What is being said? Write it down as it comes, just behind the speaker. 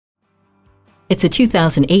It's a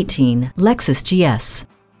 2018 Lexus GS.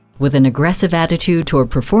 With an aggressive attitude toward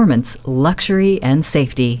performance, luxury, and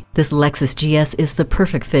safety, this Lexus GS is the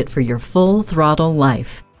perfect fit for your full-throttle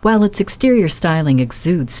life. While its exterior styling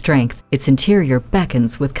exudes strength, its interior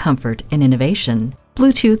beckons with comfort and innovation.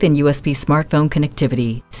 Bluetooth and USB smartphone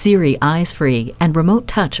connectivity, Siri eyes-free, and remote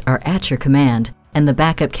touch are at your command. And the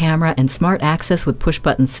backup camera and smart access with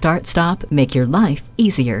push-button start-stop make your life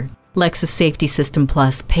easier. Lexus Safety System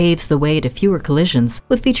Plus paves the way to fewer collisions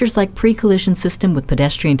with features like pre-collision system with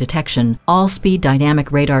pedestrian detection, all-speed dynamic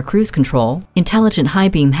radar cruise control, intelligent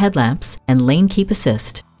high-beam headlamps, and lane keep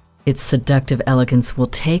assist. Its seductive elegance will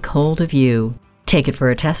take hold of you. Take it for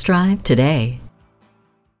a test drive today.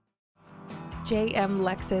 JM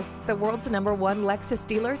Lexus, the world's #1 Lexus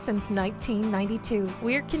dealer since 1992.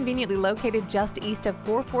 We're conveniently located just east of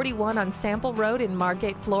 441 on Sample Road in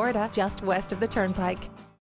Margate, Florida, just west of the Turnpike.